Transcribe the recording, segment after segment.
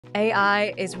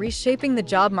AI is reshaping the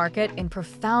job market in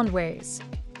profound ways.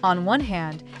 On one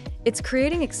hand, it's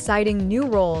creating exciting new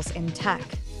roles in tech.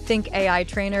 Think AI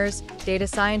trainers, data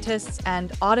scientists,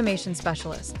 and automation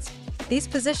specialists. These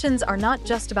positions are not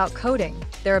just about coding,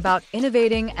 they're about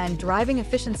innovating and driving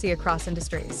efficiency across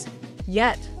industries.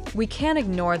 Yet, we can't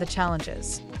ignore the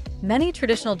challenges. Many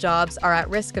traditional jobs are at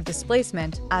risk of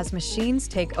displacement as machines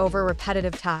take over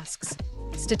repetitive tasks.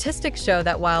 Statistics show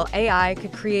that while AI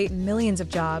could create millions of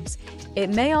jobs, it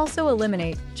may also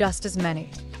eliminate just as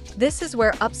many. This is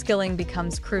where upskilling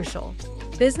becomes crucial.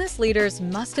 Business leaders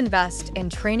must invest in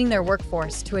training their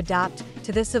workforce to adapt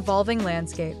to this evolving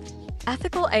landscape.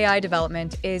 Ethical AI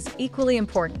development is equally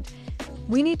important.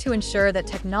 We need to ensure that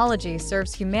technology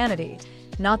serves humanity,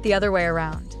 not the other way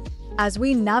around. As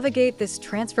we navigate this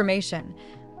transformation,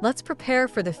 let's prepare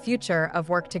for the future of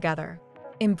work together.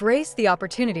 Embrace the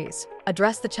opportunities,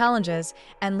 address the challenges,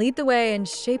 and lead the way in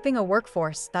shaping a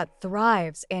workforce that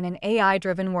thrives in an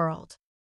AI-driven world.